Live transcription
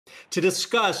To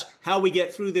discuss how we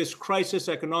get through this crisis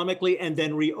economically and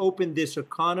then reopen this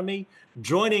economy,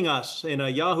 joining us in a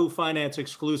Yahoo Finance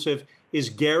exclusive is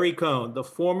Gary Cohn, the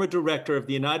former director of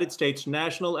the United States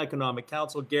National Economic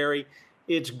Council. Gary,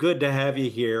 it's good to have you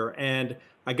here. And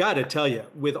I got to tell you,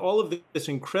 with all of this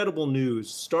incredible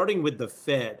news, starting with the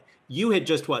Fed, you had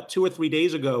just, 2 or 3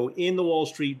 days ago in the Wall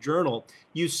Street Journal,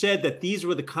 you said that these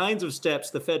were the kinds of steps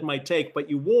the Fed might take, but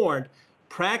you warned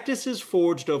practices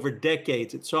forged over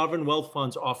decades at sovereign wealth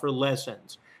funds offer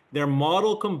lessons. Their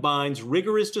model combines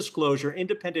rigorous disclosure,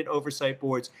 independent oversight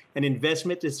boards, and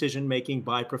investment decision-making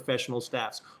by professional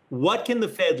staffs. What can the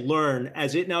Fed learn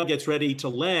as it now gets ready to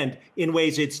lend in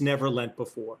ways it's never lent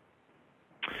before?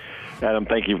 Adam,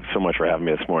 thank you so much for having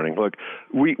me this morning. Look,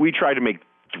 we tried to make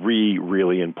 3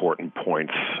 really important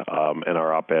points in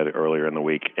our op-ed earlier in the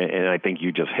week, and I think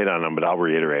you just hit on them, but I'll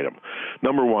reiterate them.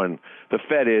 Number one, the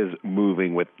Fed is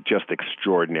moving with just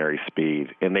extraordinary speed,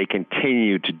 and they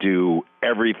continue to do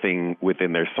everything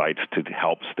within their sights to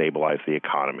help stabilize the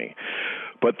economy.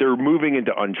 But they're moving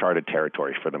into uncharted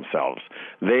territory for themselves.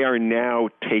 They are now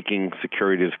taking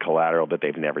securities collateral that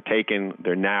they've never taken.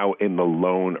 They're now in the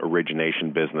loan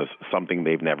origination business, something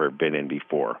they've never been in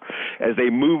before. As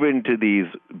they move into these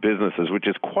businesses, which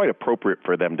is quite appropriate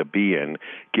for them to be in,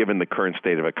 given the current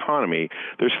state of economy,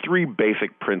 there's 3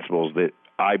 basic principles that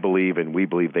I believe and we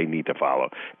believe they need to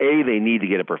follow. A, they need to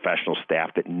get a professional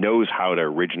staff that knows how to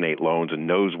originate loans and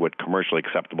knows what commercially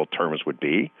acceptable terms would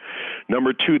be.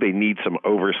 Number 2, they need some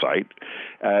oversight.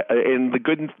 And the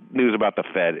good news about the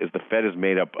Fed is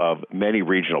made up of many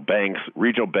regional banks.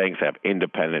 Regional banks have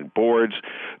independent boards.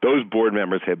 Those board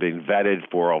members have been vetted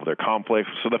for all of their conflicts.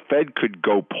 So the Fed could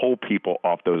go pull people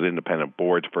off those independent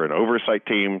boards for an oversight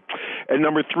team. And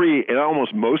number 3, and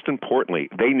almost most importantly,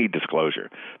 they need disclosure.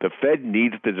 The Fed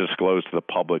needs to disclose to the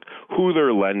public who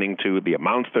they're lending to, the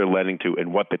amounts they're lending to,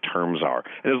 and what the terms are.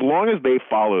 And as long as they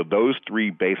follow those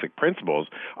 3 basic principles,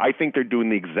 I think they're doing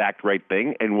the exact right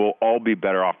thing, and we'll all be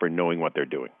better off for knowing what they're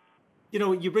doing. You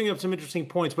know, you bring up some interesting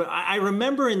points, but I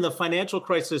remember in the financial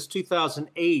crisis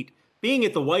 2008, being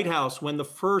at the White House when the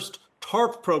first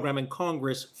TARP program in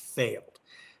Congress failed.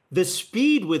 The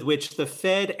speed with which the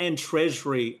Fed and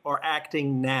Treasury are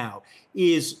acting now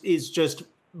is just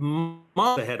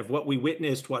months ahead of what we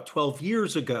witnessed, 12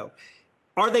 years ago.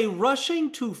 Are they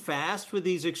rushing too fast with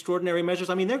these extraordinary measures?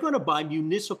 I mean, they're going to buy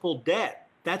municipal debt.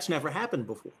 That's never happened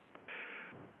before.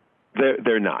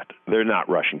 They're not. They're not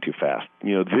rushing too fast.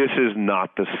 You know, this is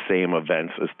not the same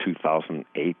events as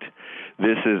 2008.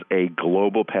 This is a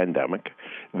global pandemic.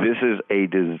 This is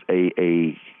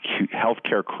a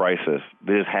healthcare crisis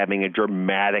that is having a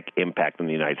dramatic impact in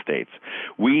the United States.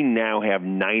 We now have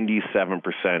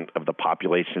 97% of the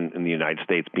population in the United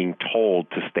States being told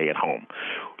to stay at home.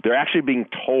 They're actually being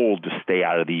told to stay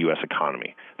out of the U.S.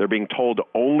 economy. They're being told to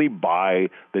only buy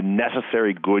the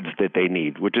necessary goods that they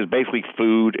need, which is basically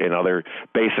food and other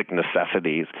basic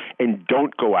necessities, and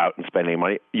don't go out and spend any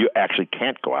money. You actually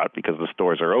can't go out because the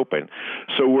stores are open.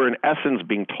 So we're in essence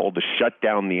being told to shut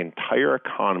down the entire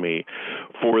economy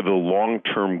for the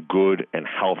long-term good and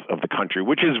health of the country,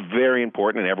 which is very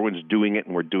important, and everyone's doing it,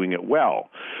 and we're doing it well.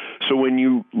 So when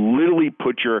you literally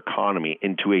put your economy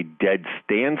into a dead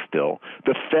standstill,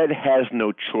 the Fed has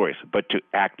no choice but to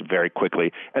act very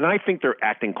quickly, and I think they're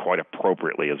acting quite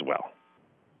appropriately as well.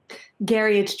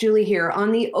 Gary, it's Julie here.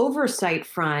 On the oversight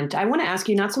front, I want to ask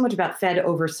you not so much about Fed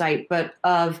oversight, but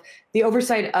of the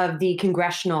oversight of the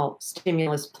congressional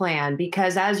stimulus plan,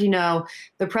 because as you know,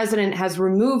 the president has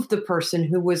removed the person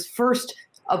who was first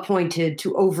appointed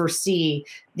to oversee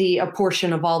the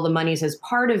apportion of all the monies as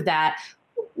part of that.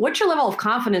 What's your level of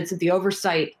confidence that the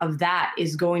oversight of that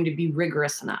is going to be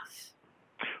rigorous enough?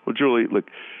 Well, Julie, look,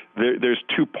 there's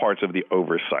 2 parts of the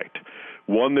oversight.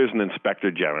 One, there's an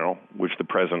inspector general, which the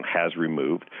president has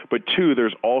removed. But 2,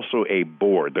 there's also a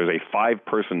board. There's a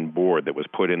 5-person board that was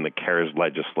put in the CARES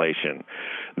legislation.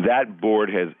 That board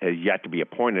has yet to be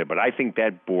appointed, but I think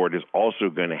that board is also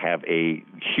going to have a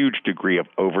huge degree of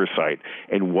oversight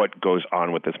in what goes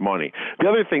on with this money. The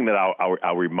other thing that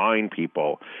I'll remind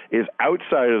people is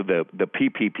outside of the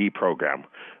PPP program,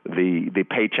 the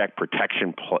Paycheck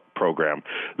Protection Program,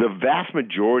 the vast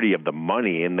majority of the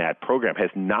money in that program has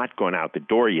not gone out the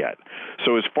door yet.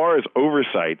 So as far as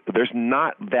oversight, there's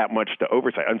not that much to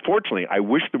oversight. Unfortunately, I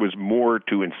wish there was more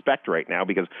to inspect right now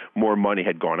because more money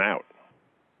had gone out.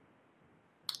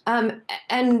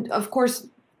 And of course,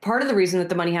 part of the reason that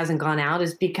the money hasn't gone out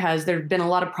is because there have been a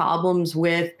lot of problems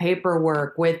with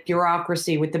paperwork, with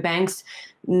bureaucracy, with the banks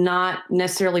not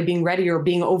necessarily being ready or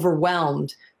being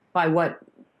overwhelmed by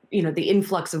the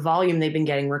influx of volume they've been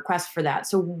getting, requests for that.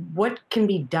 So what can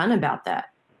be done about that?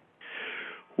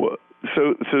 Well,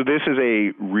 so this is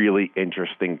a really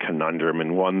interesting conundrum,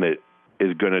 and one that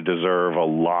is going to deserve a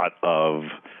lot of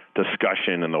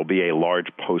discussion, and there'll be a large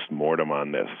postmortem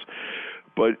on this.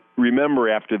 But remember,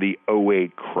 after the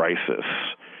 '08 crisis,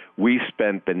 we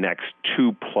spent the next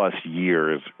 2+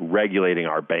 years regulating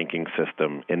our banking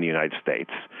system in the United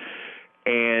States.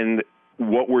 And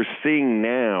what we're seeing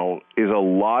now is a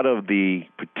lot of the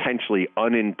potentially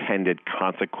unintended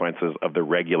consequences of the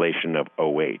regulation of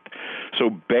 '08. So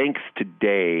banks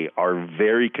today are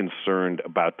very concerned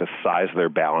about the size of their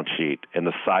balance sheet and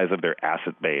the size of their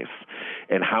asset base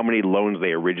and how many loans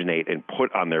they originate and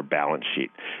put on their balance sheet.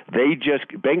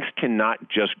 Banks cannot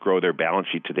just grow their balance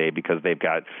sheet today because they've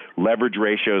got leverage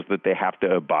ratios that they have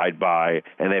to abide by,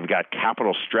 and they've got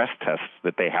capital stress tests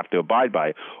that they have to abide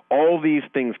by. All these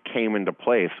things came into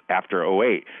place after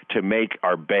 '08 to make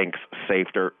our banks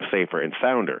safer and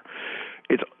sounder.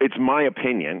 It's my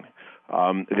opinion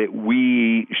that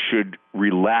we should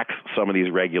relax some of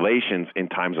these regulations in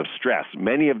times of stress.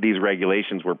 Many of these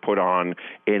regulations were put on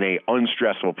in an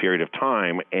unstressful period of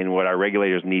time, and what our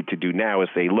regulators need to do now is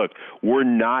say, look, we're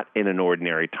not in an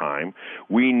ordinary time.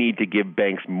 We need to give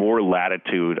banks more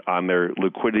latitude on their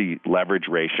liquidity leverage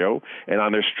ratio and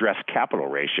on their stress capital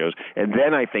ratios, and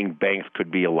then I think banks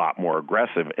could be a lot more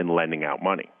aggressive in lending out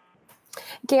money.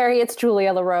 Gary, it's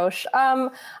Julia LaRoche. I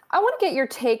want to get your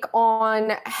take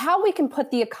on how we can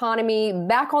put the economy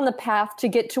back on the path to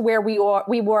get to where we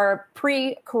were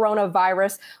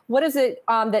pre-coronavirus. What is it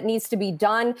that needs to be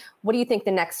done? What do you think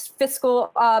the next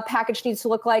fiscal package needs to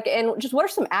look like? And just what are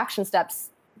some action steps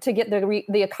to get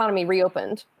the economy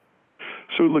reopened?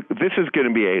 So look, this is going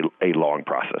to be a long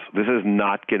process. This is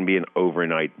not going to be an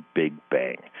overnight big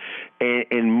bang.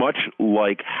 And much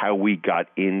like how we got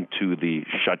into the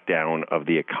shutdown of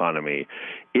the economy,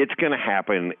 it's going to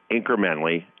happen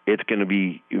incrementally. It's going to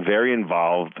be very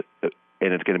involved,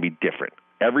 and it's going to be different.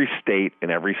 Every state and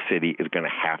every city is going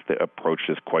to have to approach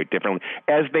this quite differently,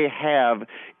 as they have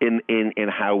in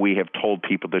how we have told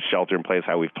people to shelter in place,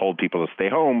 how we've told people to stay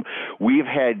home. We've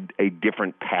had a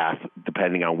different path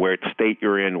depending on where state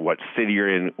you're in, what city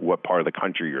you're in, what part of the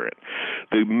country you're in.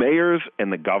 The mayors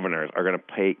and the governors are going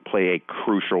to play a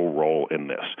crucial role in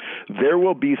this. There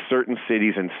will be certain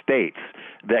cities and states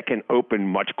that can open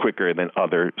much quicker than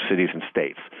other cities and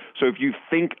states. So if you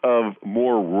think of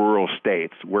more rural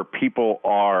states where people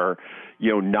are,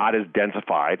 not as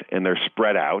densified and they're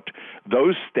spread out,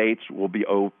 those states will be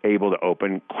able to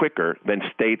open quicker than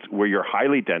states where you're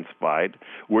highly densified,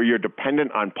 where you're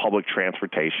dependent on public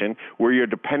transportation, where you're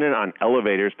dependent on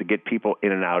elevators to get people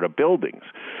in and out of buildings.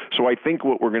 So I think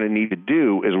what we're going to need to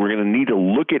do is we're going to need to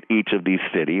look at each of these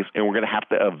cities, and we're going to have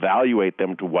to evaluate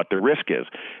them to what the risk is.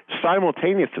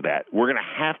 Simultaneous to that, we're going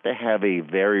to have a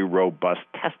very robust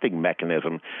testing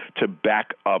mechanism to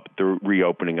back up the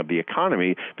reopening of the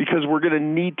economy, because we're going to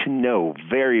need to know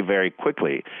very, very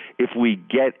quickly if we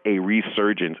get a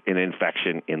resurgence in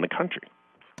infection in the country.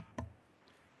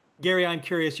 Gary, I'm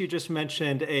curious, you just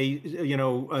mentioned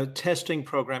a testing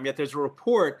program, yet there's a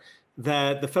report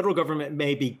that the federal government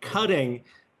may be cutting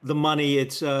the money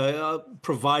it's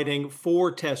providing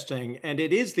for testing. And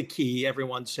it is the key,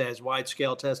 everyone says,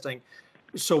 wide-scale testing.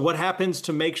 So what happens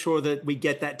to make sure that we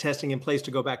get that testing in place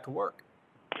to go back to work?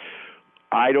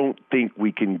 I don't think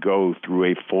we can go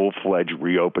through a full-fledged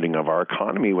reopening of our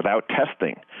economy without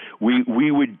testing.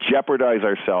 We would jeopardize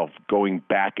ourselves going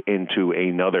back into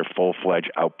another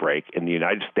full-fledged outbreak in the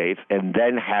United States and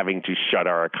then having to shut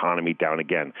our economy down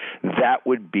again. That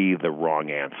would be the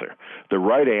wrong answer. The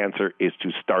right answer is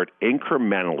to start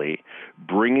incrementally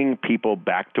bringing people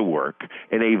back to work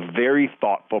in a very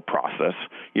thoughtful process.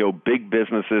 Big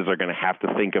businesses are going to have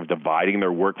to think of dividing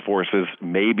their workforces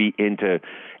maybe into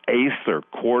eighths or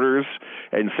quarters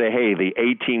and say, hey, the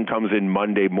A team comes in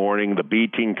Monday morning, the B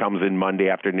team comes in Monday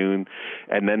afternoon,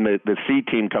 and then the C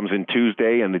team comes in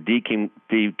Tuesday, and the D team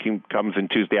comes in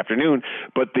Tuesday afternoon.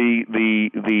 But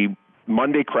the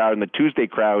Monday crowd and the Tuesday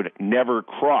crowd never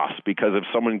cross, because if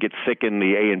someone gets sick in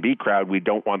the A and B crowd, we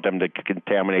don't want them to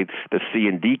contaminate the C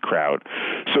and D crowd.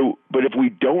 But if we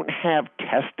don't have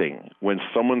testing when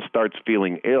someone starts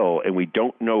feeling ill and we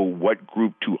don't know what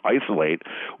group to isolate,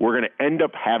 we're going to end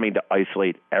up having to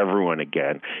isolate everyone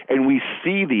again. And we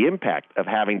see the impact of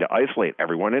having to isolate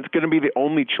everyone. It's going to be the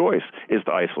only choice is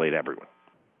to isolate everyone.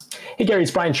 Hey, Gary,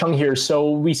 it's Brian Chung here.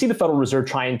 So we see the Federal Reserve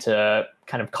trying to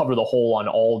kind of cover the hole on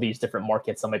all these different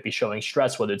markets that might be showing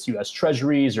stress, whether it's U.S.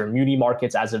 Treasuries or muni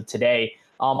markets as of today.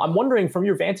 I'm wondering, from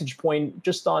your vantage point,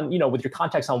 just on, with your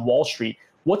context on Wall Street,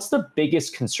 what's the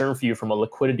biggest concern for you from a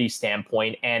liquidity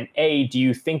standpoint? And A, do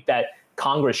you think that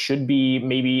Congress should be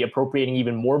maybe appropriating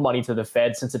even more money to the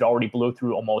Fed, since it already blew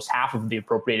through almost half of the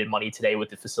appropriated money today with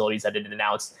the facilities that it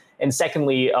announced? And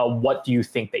secondly, what do you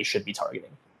think they should be targeting?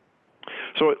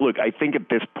 So, look, I think at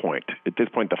this point,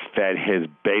 the Fed has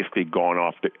basically gone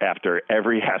off after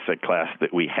every asset class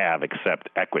that we have except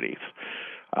equities.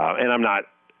 And I'm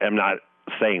not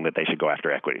saying that they should go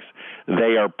after equities.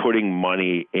 They are putting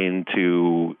money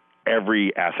into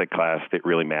every asset class that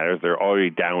really matters. They're already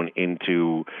down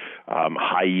into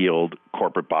high yield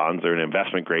corporate bonds. They're in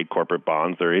investment grade corporate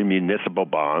bonds. They're in municipal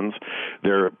bonds.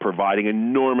 They're providing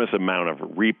enormous amount of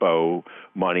repo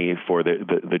money for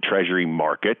the Treasury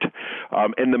market.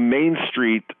 And the Main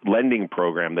Street lending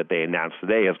program that they announced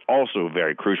today is also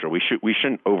very crucial. We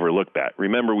shouldn't overlook that.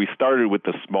 Remember, we started with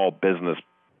the small business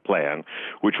plan,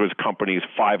 which was companies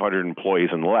 500 employees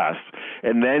and less.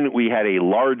 And then we had a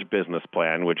large business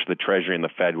plan, which the Treasury and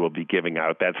the Fed will be giving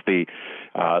out. That's the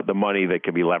money that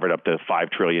can be levered up to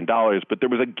 $5 trillion. But there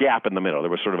was a gap in the middle.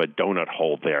 There was sort of a donut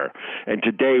hole there. And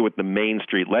today, with the Main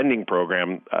Street lending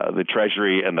program, the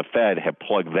Treasury and the Fed have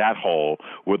plugged that hole,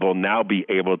 where they'll now be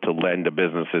able to lend to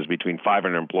businesses between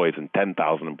 500 employees and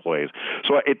 10,000 employees.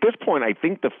 So at this point, I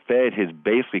think the Fed has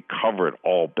basically covered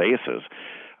all bases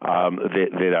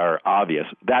that are obvious.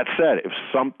 That said, if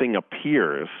something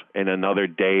appears in another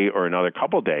day or another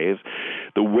couple days,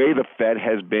 the way the Fed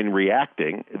has been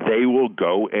reacting, they will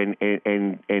go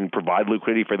and provide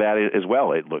liquidity for that as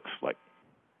well, it looks like.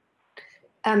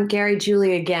 Gary,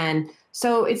 Julie again.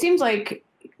 So it seems like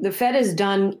the Fed has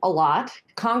done a lot.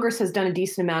 Congress has done a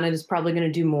decent amount and is probably going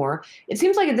to do more. It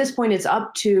seems like at this point it's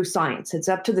up to science. It's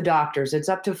up to the doctors. It's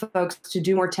up to folks to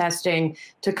do more testing,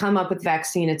 to come up with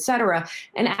vaccine, et cetera.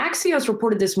 And Axios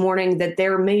reported this morning that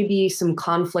there may be some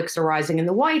conflicts arising in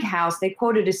the White House. They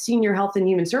quoted a senior Health and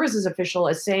Human Services official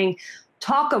as saying,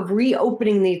 talk of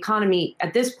reopening the economy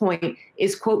at this point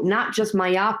is, quote, not just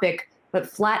myopic, but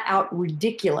flat out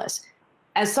ridiculous.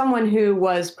 As someone who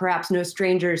was perhaps no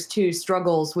strangers to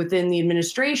struggles within the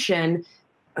administration,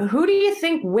 who do you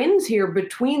think wins here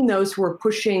between those who are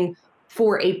pushing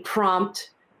for a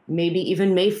prompt, maybe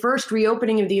even May 1st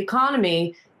reopening of the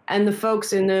economy, and the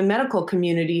folks in the medical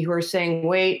community who are saying,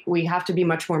 wait, we have to be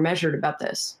much more measured about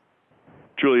this?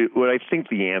 Julie, what I think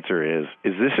the answer is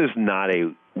this is not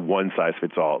a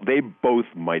one-size-fits-all. They both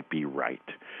might be right.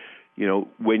 You know,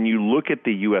 when you look at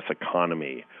the U.S.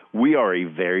 economy, we are a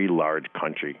very large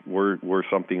country. We're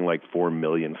something like 4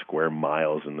 million square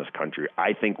miles in this country.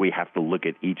 I think we have to look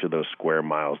at each of those square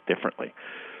miles differently.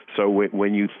 So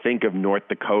when you think of North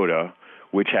Dakota,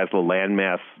 which has the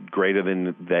landmass greater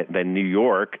than New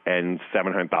York and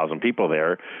 700,000 people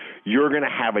there, you're going to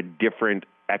have a different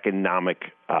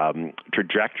economic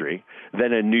trajectory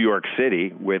than in New York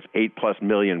City with 8+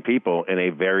 million people in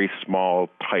a very small,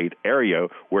 tight area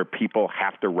where people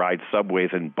have to ride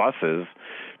subways and buses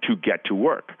to get to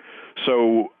work.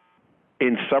 So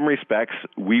in some respects,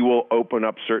 we will open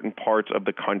up certain parts of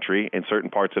the country and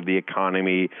certain parts of the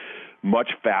economy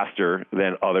much faster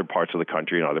than other parts of the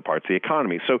country and other parts of the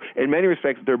economy. So in many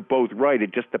respects, they're both right.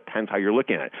 It just depends how you're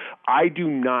looking at it. I do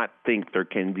not think there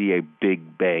can be a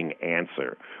big bang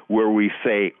answer where we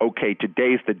say, okay,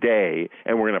 today's the day,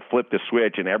 and we're going to flip the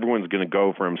switch, and everyone's going to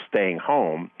go from staying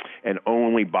home and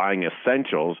only buying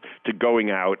essentials to going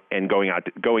out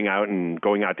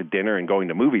to dinner and going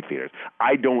to movie theaters.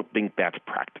 I don't think that's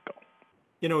practical.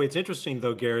 You know, it's interesting,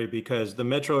 though, Gary, because the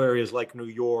metro areas like New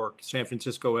York, San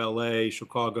Francisco, LA,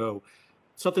 Chicago,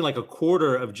 something like a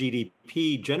quarter of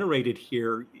GDP generated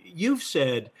here. You've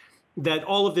said that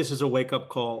all of this is a wake-up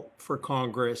call for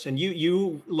Congress. And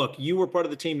you were part of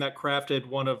the team that crafted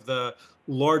one of the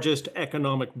largest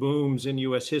economic booms in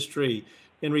U.S. history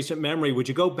in recent memory. Would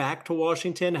you go back to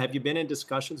Washington? Have you been in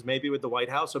discussions maybe with the White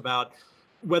House about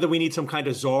whether we need some kind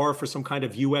of czar for some kind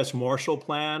of U.S. Marshall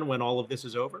Plan when all of this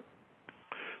is over?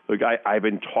 Look, I've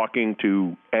been talking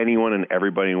to anyone and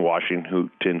everybody in Washington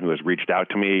who has reached out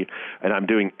to me, and I'm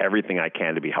doing everything I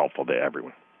can to be helpful to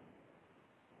everyone.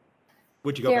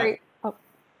 Would you go Gary,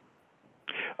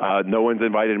 back? No one's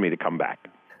invited me to come back.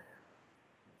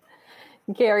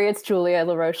 Gary, it's Julia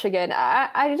LaRoche again.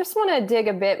 I just want to dig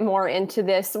a bit more into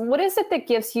this. What is it that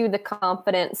gives you the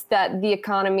confidence that the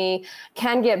economy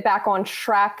can get back on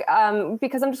track?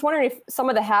 Because I'm just wondering if some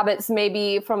of the habits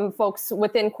maybe from folks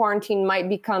within quarantine might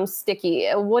become sticky.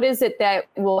 What is it that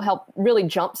will help really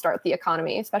jumpstart the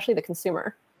economy, especially the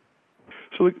consumer?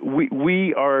 So look,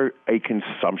 we are a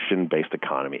consumption-based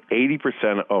economy.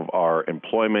 80% of our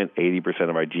employment, 80%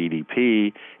 of our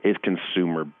GDP is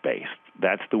consumer-based.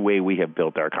 That's the way we have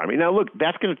built our economy. Now, look,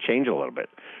 that's going to change a little bit.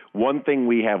 one thing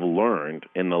we have learned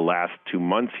in the last 2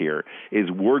 months here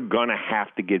is we're going to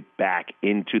have to get back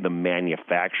into the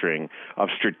manufacturing of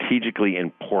strategically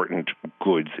important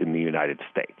goods in the United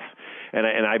States.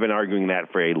 And I've been arguing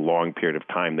that for a long period of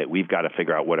time, that we've got to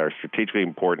figure out what are strategically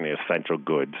important essential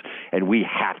goods, and we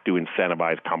have to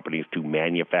incentivize companies to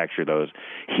manufacture those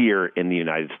here in the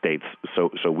United States so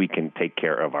we can take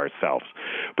care of ourselves.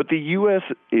 But the U.S.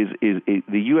 is the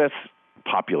U.S.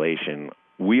 population.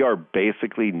 We are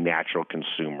basically natural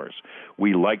consumers.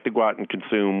 We like to go out and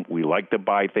consume. We like to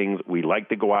buy things. We like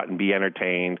to go out and be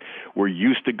entertained. We're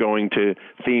used to going to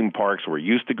theme parks. We're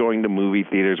used to going to movie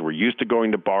theaters. We're used to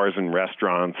going to bars and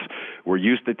restaurants. We're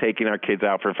used to taking our kids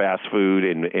out for fast food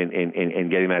and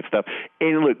getting that stuff.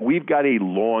 And look, we've got a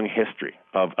long history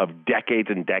of decades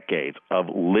and decades of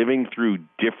living through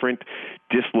different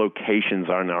dislocations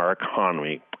on our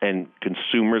economy and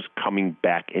consumers coming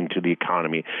back into the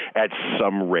economy at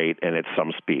some rate and at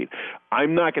some speed.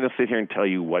 I'm not going to sit here and tell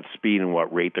you what speed and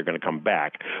what rate they're going to come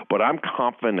back, but I'm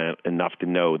confident enough to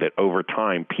know that over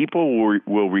time, people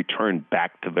will return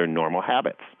back to their normal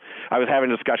habits. I was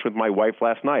having a discussion with my wife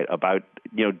last night about,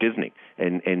 Disney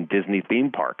and Disney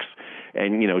theme parks.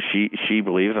 And, she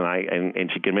believes,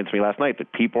 and she convinced me last night,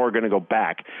 that people are going to go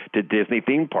back to Disney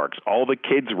theme parks. All the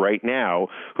kids right now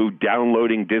who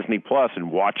downloading Disney Plus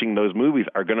and watching those movies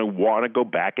are going to want to go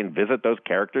back and visit those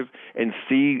characters and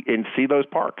see those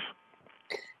parks.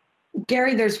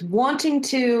 Gary, there's wanting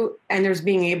to and there's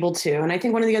being able to. And I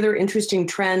think one of the other interesting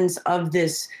trends of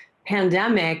this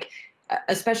pandemic,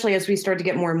 especially as we start to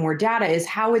get more and more data, is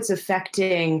how it's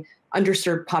affecting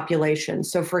underserved populations.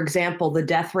 So, for example, the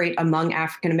death rate among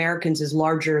African Americans is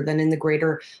larger than in the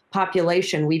greater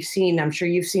population. We've seen, I'm sure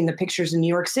you've seen the pictures in New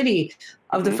York City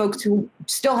of the folks who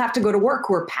still have to go to work,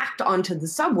 who are packed onto the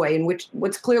subway, in which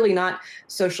what's clearly not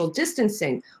social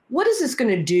distancing. What is this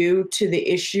going to do to the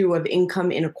issue of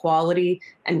income inequality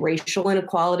and racial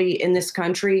inequality in this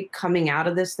country coming out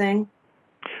of this thing?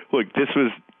 Look, this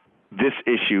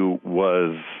issue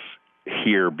was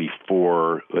here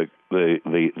before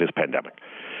this pandemic.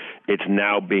 It's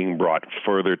now being brought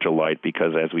further to light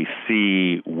because as we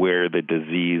see where the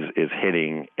disease is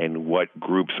hitting and what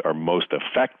groups are most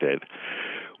affected,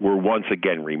 we're once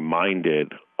again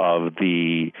reminded of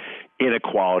the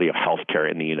inequality of healthcare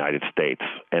in the United States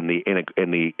and the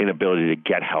inability to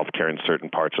get healthcare in certain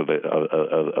parts of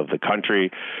the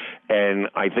country. And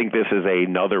I think this is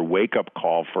another wake-up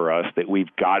call for us that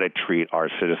we've got to treat our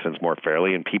citizens more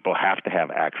fairly, and people have to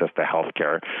have access to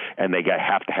healthcare, and they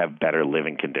have to have better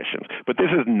living conditions. But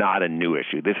this is not a new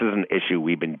issue. This is an issue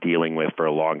we've been dealing with for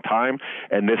a long time,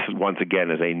 and this, once again,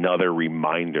 is another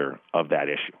reminder of that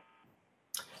issue.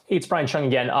 Hey, it's Brian Chung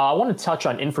again. I want to touch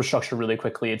on infrastructure really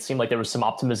quickly. It seemed like there was some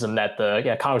optimism that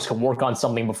the Congress could work on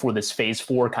something before this phase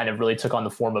 4 kind of really took on the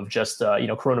form of just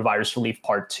coronavirus relief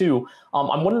part 2.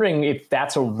 I'm wondering if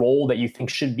that's a role that you think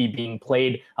should be being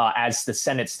played as the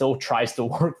Senate still tries to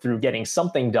work through getting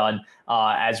something done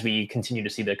as we continue to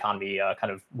see the economy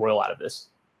kind of roil out of this.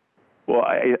 Well,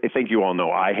 I think you all know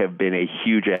I have been a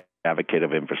huge advocate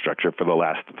of infrastructure for the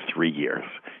last 3 years.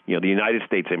 The United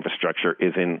States infrastructure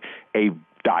is in a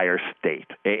dire state.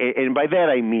 And by that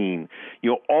I mean,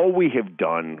 all we have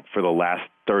done for the last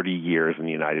 30 years in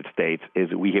the United States is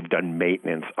that we have done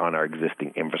maintenance on our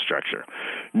existing infrastructure.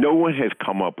 No one has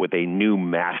come up with a new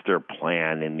master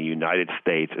plan in the United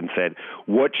States and said,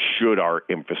 what should our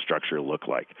infrastructure look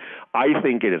like? I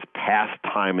think it is past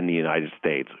time in the United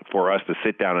States for us to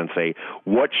sit down and say,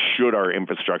 what should our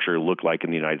infrastructure look like in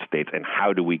the United States and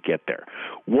how do we get there?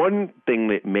 One thing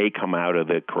that may come out of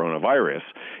the coronavirus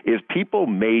is people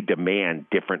may demand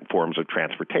different forms of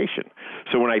transportation.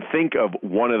 So when I think of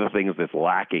one of the things that's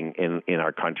lacking in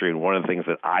our country, and one of the things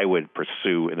that I would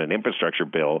pursue in an infrastructure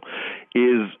bill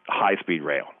is high-speed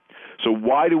rail. So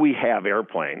why do we have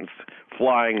airplanes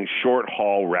flying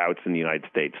short-haul routes in the United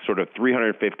States, sort of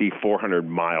 350,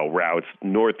 400-mile routes,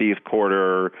 Northeast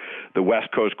Corridor, the West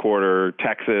Coast Corridor,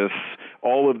 Texas,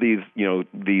 all of these,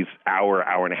 these hour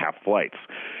and a half flights?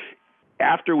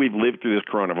 After we've lived through this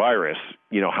coronavirus,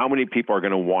 how many people are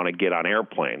going to want to get on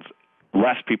airplanes?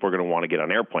 Less people are going to want to get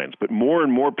on airplanes, but more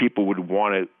and more people would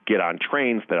want to get on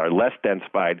trains that are less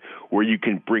densified where you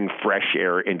can bring fresh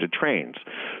air into trains.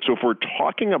 So if we're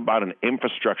talking about an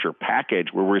infrastructure package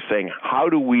where we're saying, how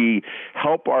do we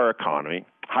help our economy,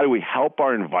 how do we help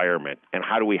our environment, and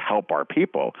how do we help our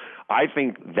people, I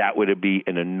think that would be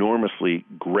an enormously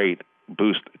great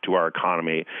boost to our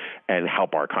economy and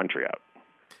help our country out.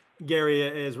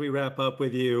 Gary, as we wrap up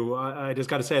with you, I just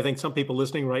got to say, I think some people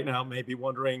listening right now may be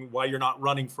wondering why you're not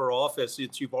running for office.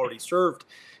 You've already served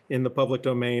in the public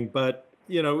domain. But,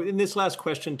 in this last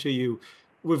question to you,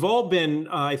 we've all been,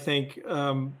 I think,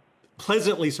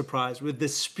 pleasantly surprised with the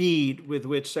speed with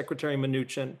which Secretary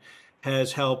Mnuchin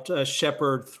has helped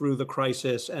shepherd through the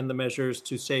crisis and the measures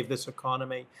to save this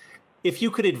economy. If you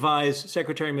could advise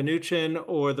Secretary Mnuchin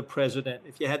or the president,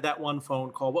 if you had that one phone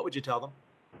call, what would you tell them?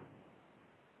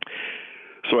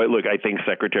 So, look, I think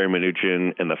Secretary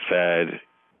Mnuchin and the Fed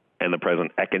and the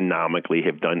president economically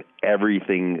have done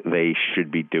everything they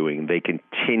should be doing. They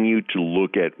continue to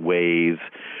look at ways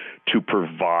to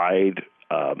provide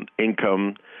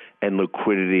income and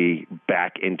liquidity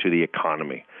back into the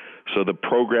economy. So the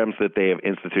programs that they have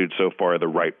instituted so far are the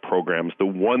right programs. The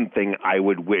one thing I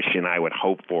would wish and I would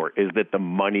hope for is that the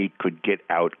money could get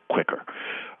out quicker.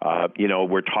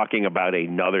 We're talking about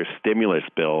another stimulus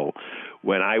bill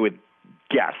when I would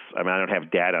guess, I don't have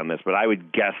data on this, but I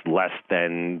would guess less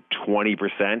than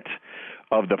 20%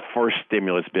 of the first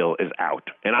stimulus bill is out.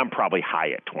 And I'm probably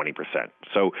high at 20%.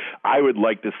 So I would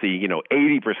like to see,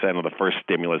 80% of the first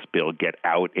stimulus bill get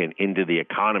out and into the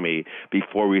economy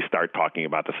before we start talking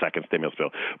about the second stimulus bill.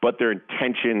 But their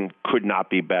intention could not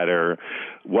be better.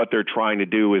 What they're trying to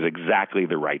do is exactly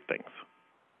the right things.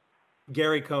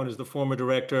 Gary Cohn is the former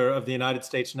director of the United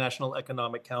States National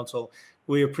Economic Council.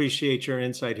 We appreciate your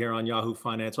insight here on Yahoo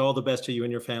Finance. All the best to you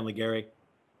and your family, Gary.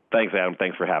 Thanks, Adam.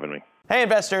 Thanks for having me. Hey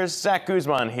investors, Zach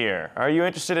Guzman here. Are you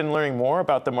interested in learning more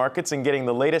about the markets and getting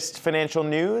the latest financial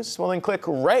news? Well, then click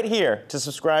right here to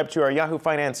subscribe to our Yahoo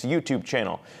Finance YouTube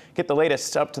channel. Get the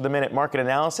latest up-to-the-minute market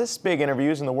analysis, big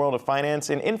interviews in the world of finance,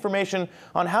 and information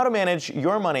on how to manage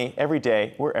your money every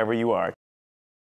day wherever you are.